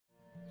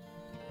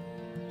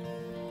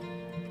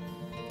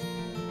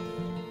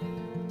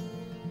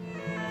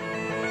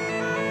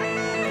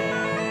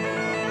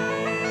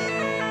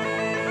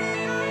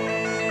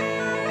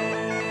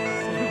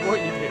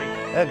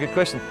Yeah, good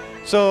question.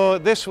 So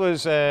this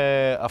was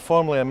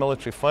formerly a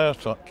military fire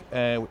truck,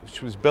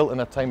 which was built in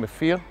a time of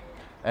fear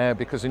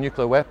because of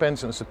nuclear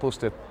weapons, and it's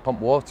supposed to pump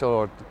water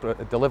or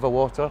deliver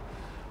water,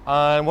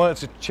 and wanted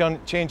to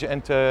change it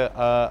into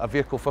a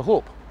vehicle for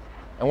hope.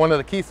 And one of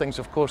the key things,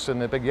 of course, in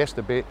the big Yes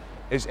debate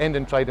is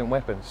ending trident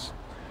weapons.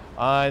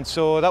 And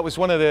so that was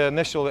one of the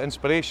initial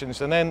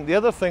inspirations. And then the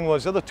other thing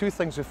was, the other two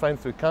things we found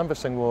through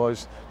canvassing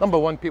was, number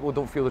one, people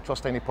don't feel they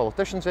trust any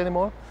politicians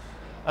anymore.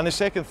 And the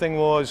second thing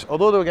was,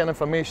 although they were getting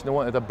information, they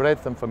wanted a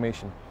breadth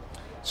information.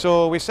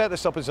 So we set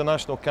this up as a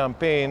national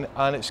campaign,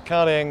 and it's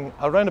carrying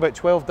around about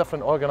 12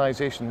 different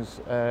organisations'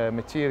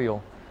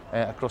 material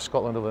across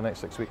Scotland over the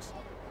next 6 weeks.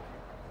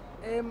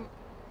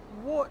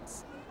 What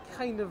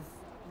kind of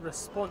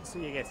response are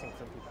you getting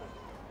from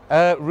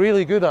people?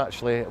 Really good,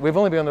 actually. We've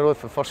only been on the road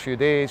for the first few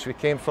days. We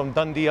came from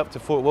Dundee up to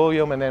Fort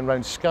William and then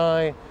round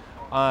Skye,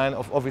 and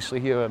obviously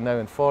here now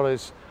in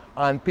Forres.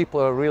 And people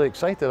are really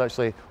excited,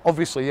 actually.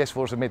 Obviously, yes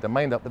voters have made their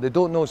mind up, but they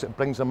don't know as it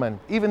brings them in.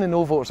 Even the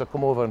no voters have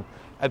come over and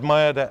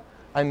admired it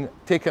and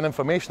taken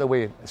information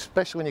away,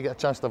 especially when you get a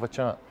chance to have a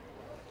chat.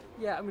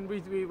 Yeah, I mean,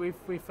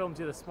 we filmed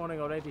you this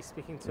morning already,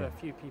 speaking to a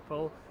few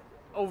people.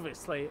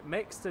 Obviously,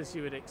 mixed as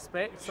you would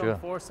expect, some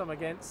for, some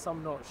against,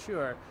 some not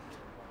sure.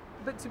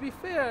 But to be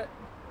fair,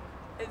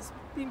 it's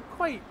been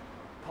quite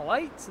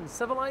polite and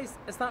civilised.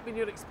 Has that been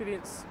your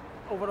experience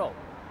overall?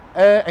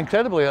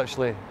 Incredibly,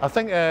 actually. I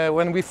think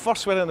when we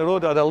first went on the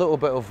road, I had a little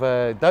bit of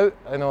doubt,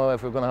 you know,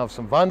 if we're going to have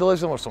some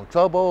vandalism or some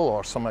trouble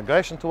or some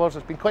aggression towards us.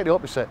 It's been quite the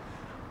opposite.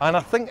 And I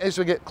think as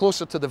we get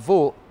closer to the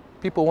vote,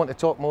 people want to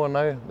talk more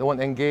now, they want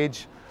to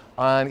engage.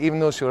 And even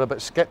those who are a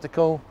bit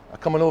sceptical are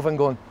coming over and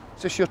going,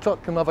 "Is this your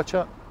truck? Can we have a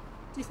chat?"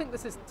 Do you think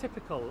this is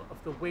typical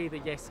of the way the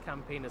Yes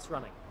campaign is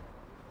running?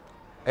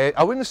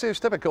 I wouldn't say it's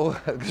typical,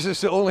 because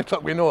it's the only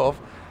truck we know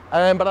of.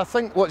 But I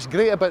think what's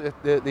great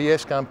about the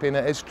Yes campaign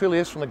is truly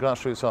is from the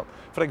grassroots up.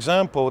 For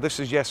example, this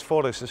is Yes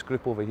Forres, this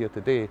group over here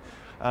today.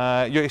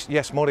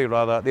 Yes Moray,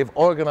 rather. They've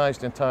organised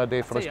the entire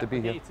day for us to be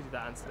here. I hate to do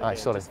that answer again,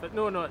 sorry. But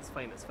no, it's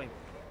fine, it's fine.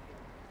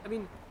 I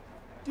mean,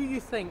 do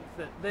you think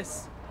that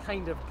this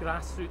kind of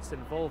grassroots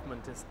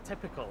involvement is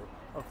typical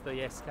of the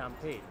Yes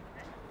campaign?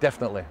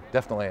 Definitely,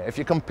 definitely. If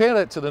you compare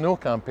it to the No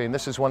campaign,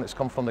 this is one that's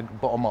come from the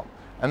bottom up.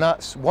 And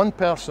that's one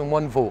person,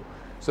 one vote.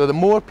 So the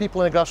more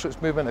people in the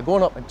grassroots movement are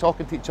going up and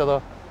talking to each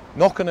other,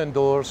 knocking on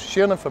doors,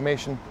 sharing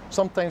information,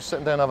 sometimes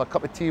sitting down and have a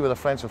cup of tea with their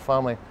friends and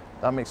family,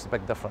 that makes a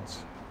big difference.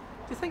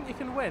 Do you think you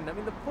can win? I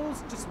mean, the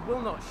polls just will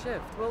not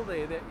shift, will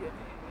they? There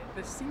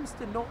seems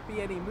to not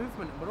be any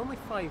movement, and we're only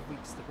 5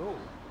 weeks to go.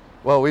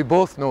 Well, we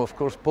both know, of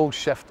course, polls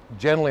shift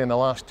generally in the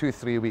last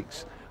 2-3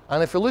 weeks.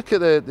 And if you look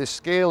at the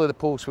scale of the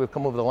polls we've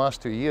come over the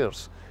last 2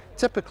 years,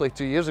 typically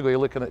 2 years ago you're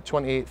looking at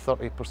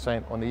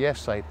 28-30% on the Yes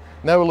side.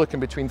 Now we're looking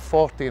between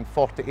 40 and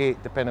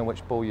 48, depending on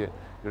which poll you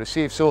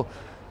receive. So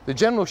the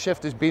general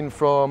shift has been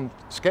from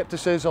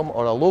scepticism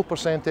or a low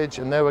percentage,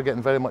 and now we're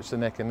getting very much the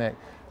neck and neck.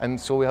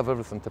 And so we have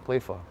everything to play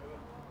for.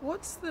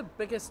 What's the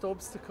biggest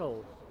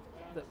obstacle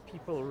that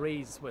people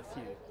raise with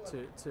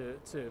you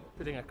to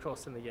putting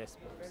across in the Yes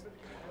polls?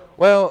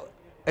 Well,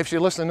 if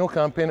you're listening to No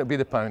campaign, it'd be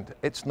the pound.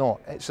 It's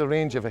not. It's a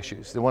range of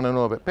issues. They want to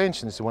know about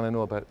pensions. They want to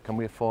know about, can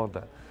we afford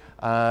it?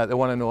 They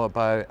want to know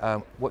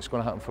about what's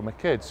going to happen for my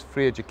kids,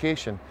 free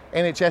education.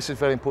 NHS is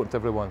very important to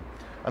everyone.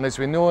 And as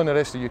we know in the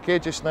rest of the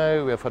UK just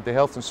now, we've had the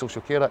Health and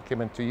Social Care Act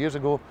came in 2 years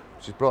ago,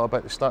 which has brought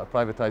about the start of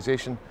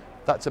privatisation.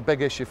 That's a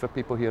big issue for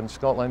people here in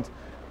Scotland.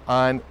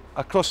 And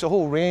across the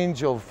whole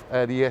range of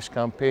the Yes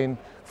campaign,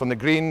 from the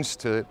Greens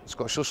to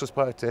Scottish Socialist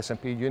Party to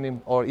SNP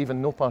Union, or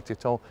even no party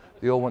at all,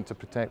 they all want to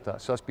protect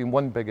that. So that's been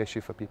one big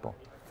issue for people.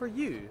 For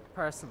you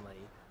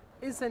personally,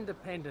 is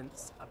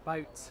independence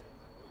about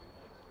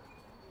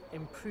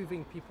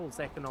improving people's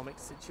economic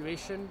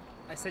situation,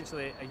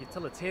 essentially a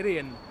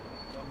utilitarian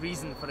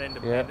reason for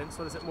independence,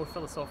 or is it more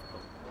philosophical?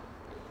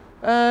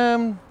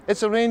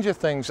 It's a range of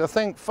things. I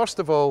think, first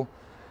of all,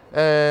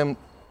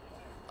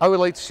 I would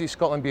like to see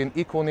Scotland be an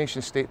equal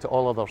nation state to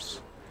all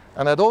others.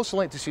 And I'd also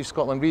like to see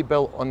Scotland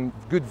rebuilt on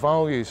good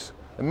values.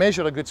 The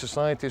measure of good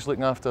society is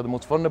looking after the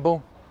most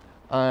vulnerable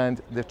and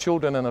the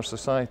children in our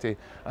society.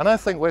 And I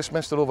think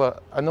Westminster over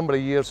a number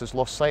of years has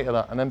lost sight of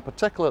that. And in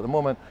particular at the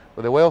moment,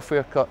 with the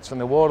welfare cuts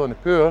and the war on the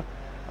poor,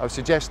 I would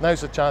suggest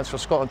now's the chance for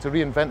Scotland to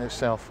reinvent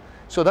itself.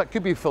 So that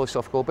could be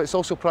philosophical, but it's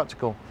also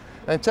practical.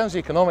 And in terms of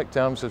economic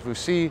terms, as we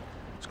see,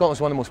 Scotland's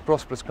one of the most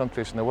prosperous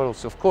countries in the world.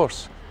 So of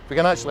course, if we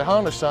can actually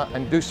harness that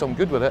and do some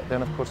good with it,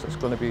 then of course it's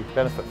going to be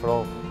benefit for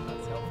all.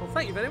 That's helpful.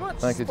 Thank you very much.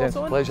 Thank you, James.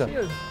 Pleasure.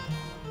 Cheers.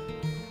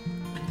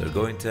 They're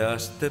going to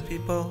ask the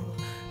people,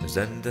 is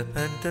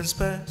independence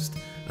best?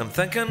 I'm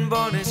thinking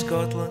Bonnie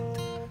Scotland,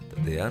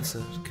 but the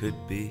answer could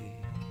be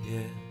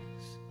yes.